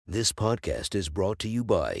This podcast is brought to you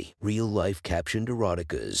by Real Life Captioned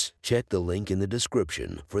Eroticas. Check the link in the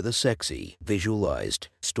description for the sexy, visualized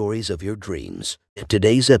stories of your dreams.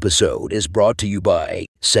 Today's episode is brought to you by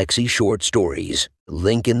Sexy Short Stories.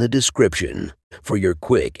 Link in the description for your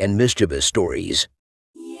quick and mischievous stories.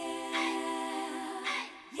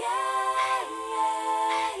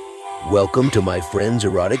 Welcome to my friend's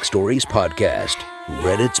Erotic Stories podcast,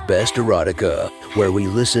 Reddit's Best Erotica, where we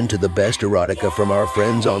listen to the best erotica from our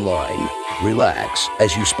friends online. Relax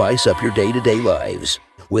as you spice up your day-to-day lives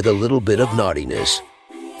with a little bit of naughtiness.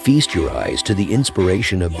 Feast your eyes to the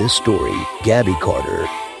inspiration of this story, Gabby Carter.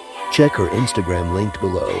 Check her Instagram linked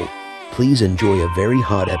below. Please enjoy a very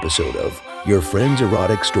hot episode of Your Friend's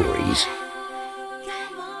Erotic Stories.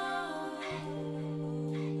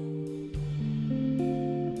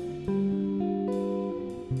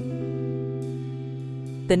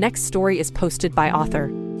 The next story is posted by author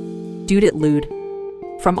Dude It Lewd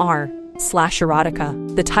from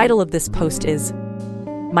r/erotica. The title of this post is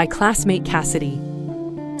My Classmate Cassidy.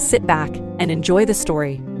 Sit back and enjoy the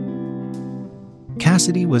story.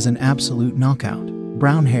 Cassidy was an absolute knockout.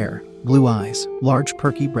 Brown hair, blue eyes, large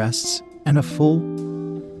perky breasts, and a full,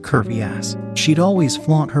 curvy ass. She'd always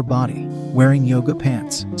flaunt her body, wearing yoga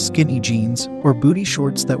pants, skinny jeans, or booty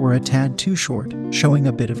shorts that were a tad too short, showing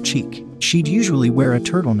a bit of cheek. She'd usually wear a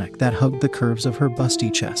turtleneck that hugged the curves of her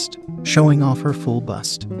busty chest, showing off her full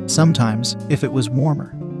bust. Sometimes, if it was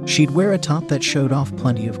warmer, she'd wear a top that showed off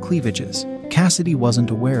plenty of cleavages. Cassidy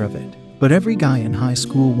wasn't aware of it, but every guy in high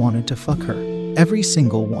school wanted to fuck her. Every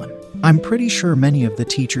single one. I'm pretty sure many of the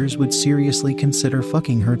teachers would seriously consider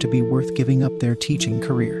fucking her to be worth giving up their teaching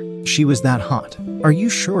career. She was that hot. Are you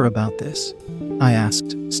sure about this? I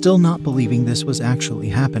asked, still not believing this was actually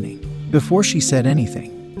happening. Before she said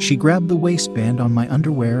anything, she grabbed the waistband on my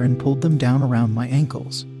underwear and pulled them down around my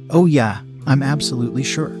ankles. Oh yeah, I'm absolutely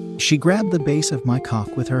sure. She grabbed the base of my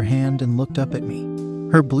cock with her hand and looked up at me.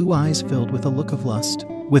 Her blue eyes filled with a look of lust.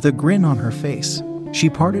 With a grin on her face, she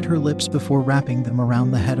parted her lips before wrapping them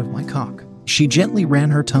around the head of my cock. She gently ran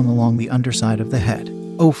her tongue along the underside of the head.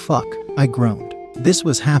 Oh fuck, I groaned. This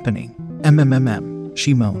was happening.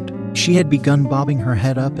 She moaned. She had begun bobbing her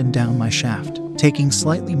head up and down my shaft, taking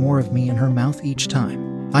slightly more of me in her mouth each time.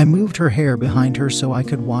 I moved her hair behind her so I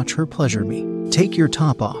could watch her pleasure me. Take your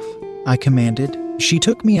top off, I commanded. She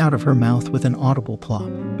took me out of her mouth with an audible plop,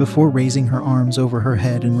 before raising her arms over her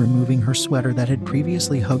head and removing her sweater that had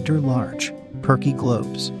previously hugged her large, perky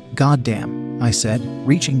globes. Goddamn, I said,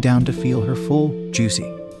 reaching down to feel her full, juicy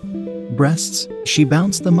breasts. She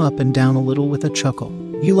bounced them up and down a little with a chuckle.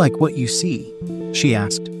 You like what you see? She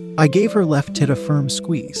asked. I gave her left tit a firm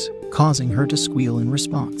squeeze, causing her to squeal in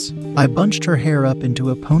response. I bunched her hair up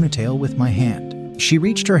into a ponytail with my hand. She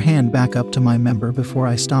reached her hand back up to my member before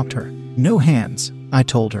I stopped her. No hands, I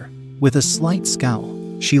told her. With a slight scowl,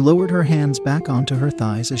 she lowered her hands back onto her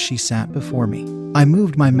thighs as she sat before me. I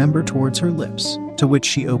moved my member towards her lips, to which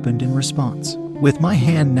she opened in response. With my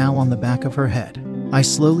hand now on the back of her head, I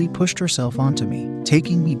slowly pushed herself onto me,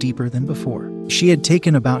 taking me deeper than before. She had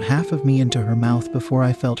taken about half of me into her mouth before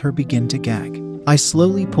I felt her begin to gag. I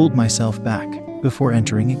slowly pulled myself back, before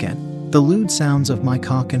entering again. The lewd sounds of my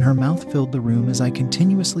cock in her mouth filled the room as I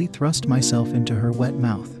continuously thrust myself into her wet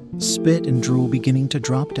mouth, spit and drool beginning to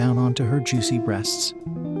drop down onto her juicy breasts.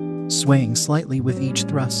 Swaying slightly with each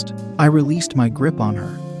thrust, I released my grip on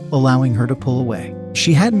her, allowing her to pull away.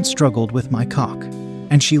 She hadn't struggled with my cock,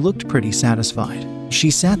 and she looked pretty satisfied. She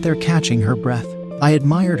sat there catching her breath. I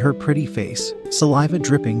admired her pretty face, saliva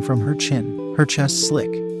dripping from her chin, her chest slick.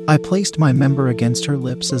 I placed my member against her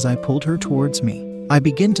lips as I pulled her towards me. I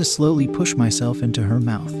began to slowly push myself into her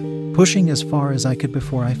mouth, pushing as far as I could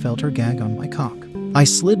before I felt her gag on my cock. I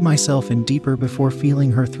slid myself in deeper before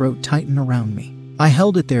feeling her throat tighten around me. I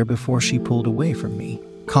held it there before she pulled away from me,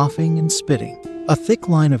 coughing and spitting. A thick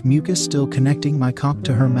line of mucus still connecting my cock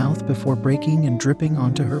to her mouth before breaking and dripping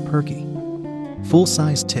onto her perky,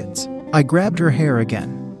 full-size tits. I grabbed her hair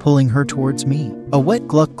again, pulling her towards me. A wet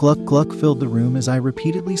gluck gluck gluck filled the room as I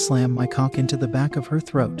repeatedly slammed my cock into the back of her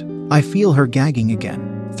throat. I feel her gagging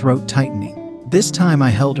again, throat tightening. This time I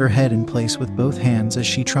held her head in place with both hands as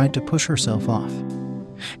she tried to push herself off,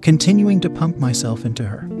 continuing to pump myself into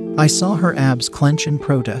her. I saw her abs clench in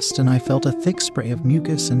protest and I felt a thick spray of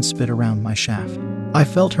mucus and spit around my shaft. I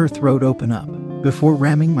felt her throat open up, before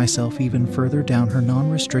ramming myself even further down her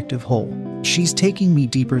non-restrictive hole. She's taking me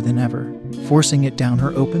deeper than ever, forcing it down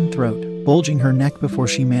her open throat, bulging her neck before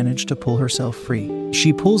she managed to pull herself free.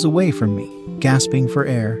 She pulls away from me, gasping for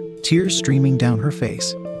air, tears streaming down her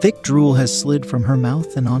face. Thick drool has slid from her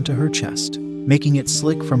mouth and onto her chest, making it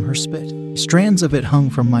slick from her spit. Strands of it hung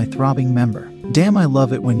from my throbbing member, Damn, I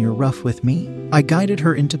love it when you're rough with me. I guided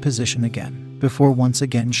her into position again, before once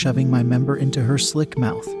again shoving my member into her slick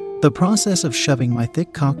mouth. The process of shoving my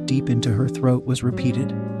thick cock deep into her throat was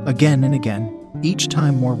repeated, again and again, each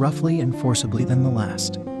time more roughly and forcibly than the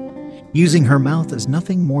last. Using her mouth as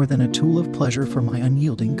nothing more than a tool of pleasure for my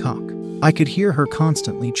unyielding cock. I could hear her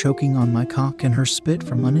constantly choking on my cock and her spit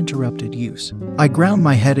from uninterrupted use. I ground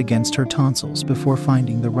my head against her tonsils before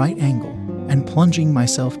finding the right angle and plunging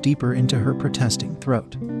myself deeper into her protesting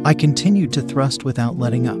throat. I continued to thrust without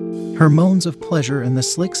letting up. Her moans of pleasure and the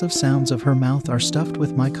slicks of sounds of her mouth are stuffed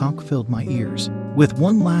with my cock filled my ears. With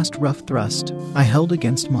one last rough thrust, I held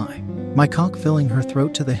against my cock filling her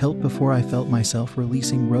throat to the hilt before I felt myself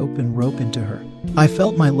releasing rope into her. I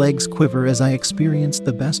felt my legs quiver as I experienced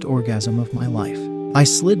the best orgasm of my life. I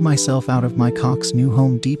slid myself out of my cock's new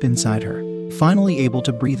home deep inside her, finally able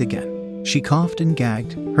to breathe again. She coughed and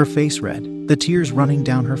gagged, her face red, the tears running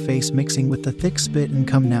down her face mixing with the thick spit and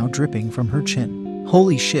cum now dripping from her chin.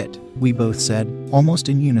 Holy shit, we both said, almost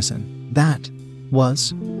in unison. That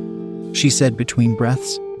was, she said between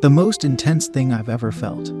breaths, the most intense thing I've ever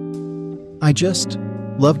felt. I just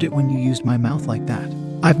loved it when you used my mouth like that.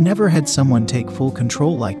 I've never had someone take full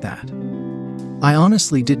control like that. I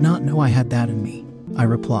honestly did not know I had that in me, I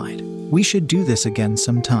replied. We should do this again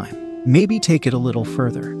sometime. Maybe take it a little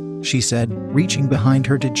further, she said, reaching behind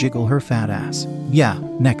her to jiggle her fat ass. Yeah,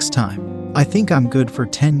 next time. I think I'm good for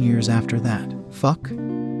 10 years after that. Fuck?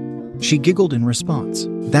 She giggled in response.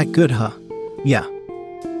 That good, huh? Yeah.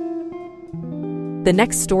 The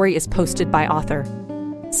next story is posted by author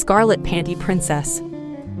Scarlet Panty Princess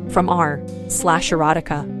from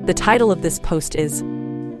r/erotica. The title of this post is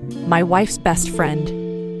My Wife's Best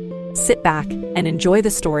Friend. Sit back and enjoy the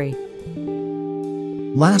story.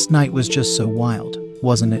 Last night was just so wild,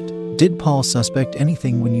 wasn't it? Did Paul suspect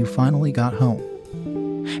anything when you finally got home?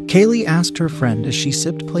 Kaylee asked her friend as she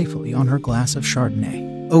sipped playfully on her glass of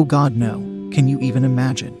Chardonnay. Oh God, no. Can you even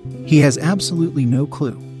imagine? He has absolutely no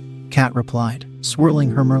clue, Kat replied,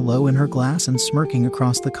 swirling her Merlot in her glass and smirking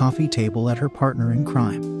across the coffee table at her partner in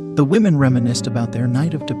crime. The women reminisced about their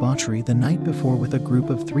night of debauchery the night before with a group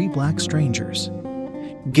of 3 black strangers,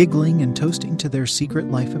 giggling and toasting to their secret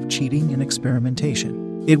life of cheating and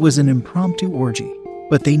experimentation. It was an impromptu orgy,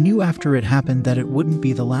 but they knew after it happened that it wouldn't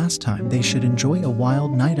be the last time they should enjoy a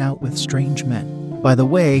wild night out with strange men. By the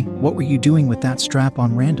way, what were you doing with that strap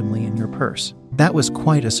on randomly in your purse? That was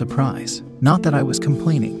quite a surprise. Not that I was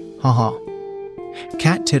complaining, haha.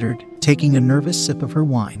 Kat tittered, taking a nervous sip of her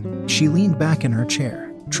wine. She leaned back in her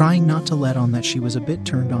chair, trying not to let on that she was a bit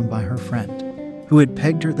turned on by her friend, who had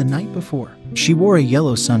pegged her the night before. She wore a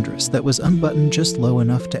yellow sundress that was unbuttoned just low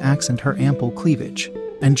enough to accent her ample cleavage,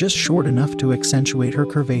 and just short enough to accentuate her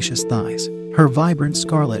curvaceous thighs. Her vibrant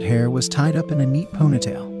scarlet hair was tied up in a neat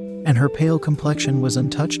ponytail, and her pale complexion was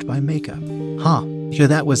untouched by makeup. Yeah,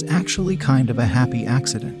 that was actually kind of a happy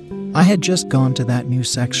accident. I had just gone to that new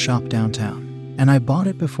sex shop downtown, and I bought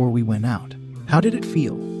it before we went out. How did it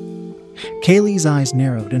feel? Kaylee's eyes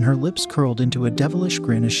narrowed and her lips curled into a devilish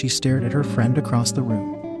grin as she stared at her friend across the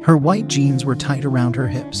room. Her white jeans were tight around her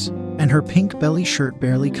hips, and her pink belly shirt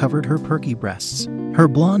barely covered her perky breasts. Her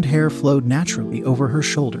blonde hair flowed naturally over her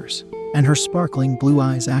shoulders, and her sparkling blue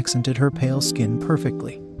eyes accented her pale skin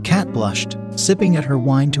perfectly. Kat blushed, sipping at her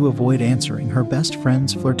wine to avoid answering her best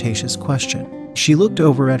friend's flirtatious question. She looked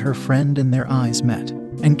over at her friend and their eyes met,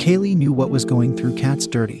 and Kaylee knew what was going through Kat's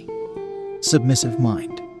dirty, submissive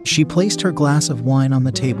mind. She placed her glass of wine on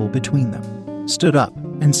the table between them, stood up,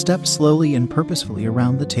 and stepped slowly and purposefully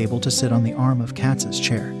around the table to sit on the arm of Katz's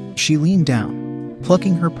chair. She leaned down,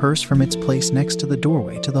 plucking her purse from its place next to the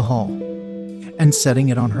doorway to the hall, and setting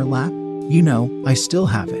it on her lap. You know, I still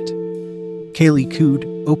have it, Kaylee cooed,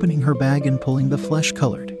 opening her bag and pulling the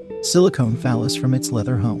flesh-colored silicone phallus from its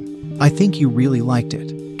leather home. I think you really liked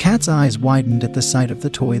it. Kat's eyes widened at the sight of the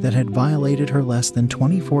toy that had violated her less than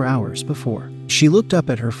 24 hours before. She looked up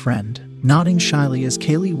at her friend, nodding shyly as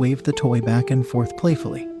Kaylee waved the toy back and forth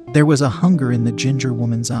playfully. There was a hunger in the ginger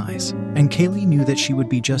woman's eyes, and Kaylee knew that she would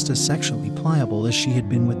be just as sexually pliable as she had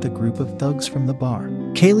been with the group of thugs from the bar.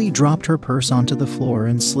 Kaylee dropped her purse onto the floor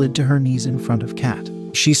and slid to her knees in front of Kat.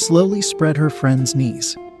 She slowly spread her friend's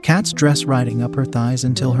knees, Kat's dress riding up her thighs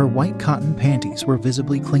until her white cotton panties were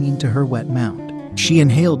visibly clinging to her wet mound. She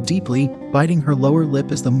inhaled deeply, biting her lower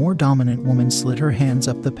lip as the more dominant woman slid her hands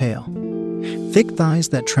up the pale, thick thighs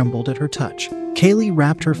that trembled at her touch. Kaylee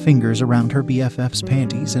wrapped her fingers around her BFF's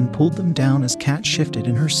panties and pulled them down as Kat shifted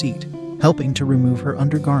in her seat, helping to remove her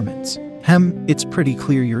undergarments. It's pretty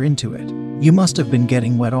clear you're into it. You must have been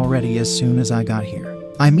getting wet already as soon as I got here.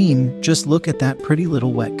 I mean, just look at that pretty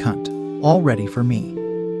little wet cunt. All ready for me.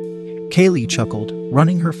 Kaylee chuckled,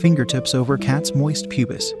 running her fingertips over Kat's moist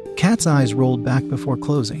pubis. Kat's eyes rolled back before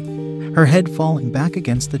closing, her head falling back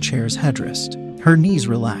against the chair's headrest. Her knees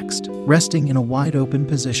relaxed, resting in a wide-open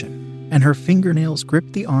position, and her fingernails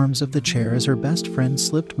gripped the arms of the chair as her best friend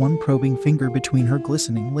slipped one probing finger between her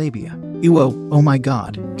glistening labia. "Ew, oh my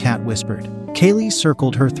God," Kat whispered. Kaylee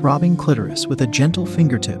circled her throbbing clitoris with a gentle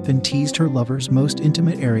fingertip and teased her lover's most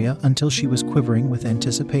intimate area until she was quivering with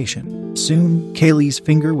anticipation. Soon, Kaylee's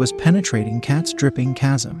finger was penetrating Kat's dripping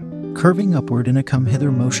chasm, curving upward in a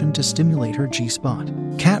come-hither motion to stimulate her G-spot.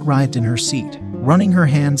 Kat writhed in her seat, running her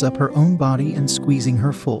hands up her own body and squeezing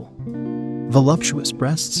her full, voluptuous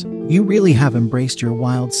breasts. "You really have embraced your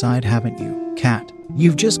wild side, haven't you, Kat?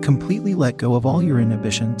 You've just completely let go of all your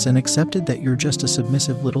inhibitions and accepted that you're just a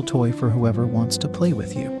submissive little toy for whoever wants to play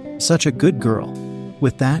with you. Such a good girl."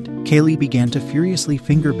 With that, Kaylee began to furiously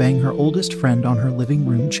finger-bang her oldest friend on her living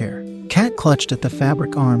room chair. Kat clutched at the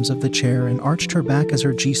fabric arms of the chair and arched her back as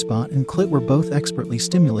her G-spot and clit were both expertly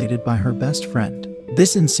stimulated by her best friend.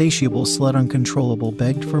 This insatiable slut uncontrollable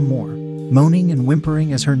begged for more, moaning and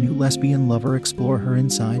whimpering as her new lesbian lover explored her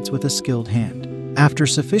insides with a skilled hand. After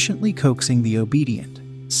sufficiently coaxing the obedient,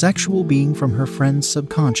 sexual being from her friend's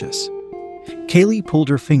subconscious, Kaylee pulled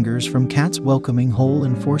her fingers from Kat's welcoming hole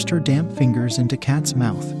and forced her damp fingers into Kat's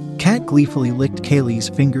mouth. Kat gleefully licked Kaylee's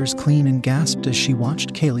fingers clean and gasped as she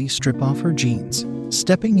watched Kaylee strip off her jeans,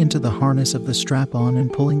 stepping into the harness of the strap-on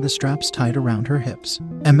and pulling the straps tight around her hips.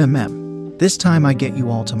 This time I get you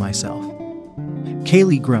all to myself,"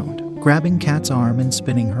 Kaylee groaned, grabbing Kat's arm and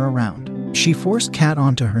spinning her around. She forced Kat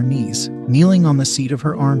onto her knees, kneeling on the seat of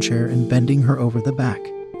her armchair and bending her over the back.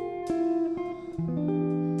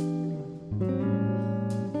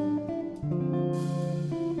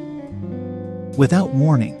 Without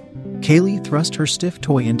warning, Kaylee thrust her stiff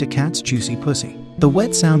toy into Kat's juicy pussy. The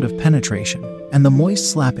wet sound of penetration and the moist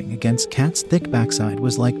slapping against Kat's thick backside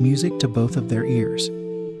was like music to both of their ears.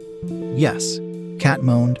 "Yes," Kat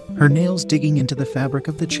moaned, her nails digging into the fabric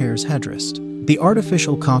of the chair's headrest. The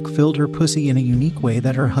artificial cock filled her pussy in a unique way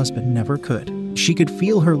that her husband never could. She could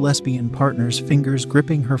feel her lesbian partner's fingers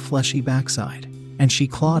gripping her fleshy backside, and she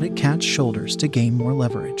clawed at Kat's shoulders to gain more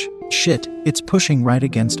leverage. "Shit, it's pushing right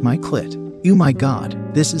against my clit. Oh my God,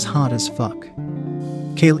 this is hot as fuck,"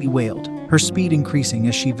 Kaylee wailed, her speed increasing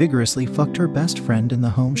as she vigorously fucked her best friend in the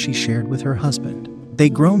home she shared with her husband. They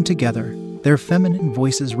groaned together, their feminine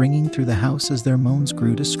voices ringing through the house as their moans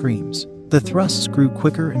grew to screams. The thrusts grew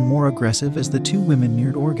quicker and more aggressive as the two women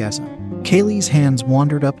neared orgasm. Kaylee's hands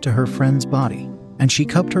wandered up to her friend's body, and she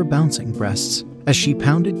cupped her bouncing breasts as she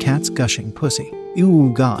pounded Kat's gushing pussy.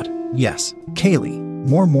 "Ooh, God, yes, Kaylee,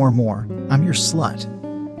 more, I'm your slut,"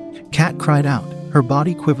 Kat cried out, her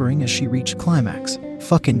body quivering as she reached climax.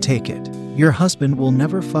 "Fucking take it. Your husband will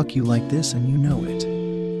never fuck you like this and you know it,"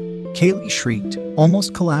 Kaylee shrieked,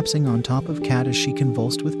 almost collapsing on top of Kat as she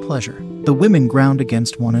convulsed with pleasure. The women ground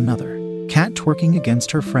against one another, Kat twerking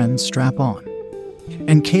against her friend's strap-on,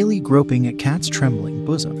 and Kaylee groping at Kat's trembling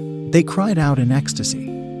bosom. They cried out in ecstasy,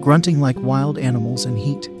 grunting like wild animals in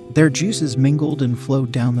heat. Their juices mingled and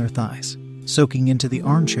flowed down their thighs, soaking into the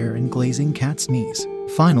armchair and glazing Kat's knees.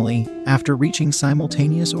 Finally, after reaching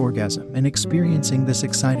simultaneous orgasm and experiencing this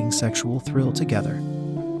exciting sexual thrill together,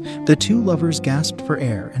 the two lovers gasped for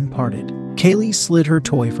air and parted. Kaylee slid her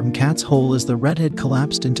toy from Kat's hole as the redhead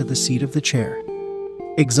collapsed into the seat of the chair,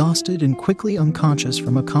 exhausted and quickly unconscious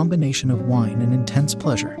from a combination of wine and intense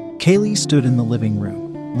pleasure. Kaylee stood in the living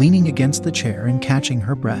room, leaning against the chair and catching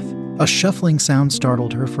her breath. A shuffling sound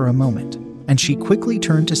startled her for a moment, and she quickly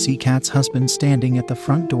turned to see Kat's husband standing at the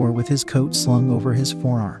front door with his coat slung over his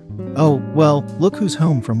forearm. "Oh, well, look who's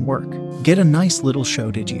home from work. Get a nice little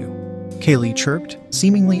show, did you?" Kaylee chirped,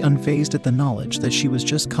 seemingly unfazed at the knowledge that she was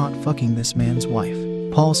just caught fucking this man's wife.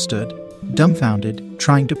 Paul stood, dumbfounded,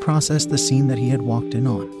 trying to process the scene that he had walked in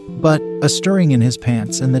on. But a stirring in his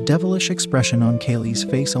pants and the devilish expression on Kaylee's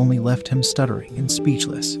face only left him stuttering and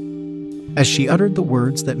speechless, as she uttered the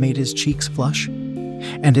words that made his cheeks flush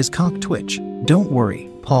and his cock twitch. "Don't worry,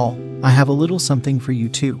 Paul, I have a little something for you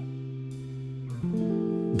too."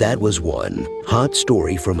 That was one hot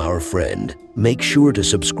story from our friend. Make sure to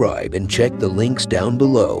subscribe and check the links down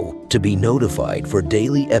below to be notified for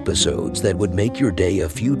daily episodes that would make your day a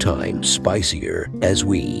few times spicier as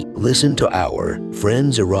we listen to our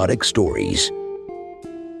friends' erotic stories.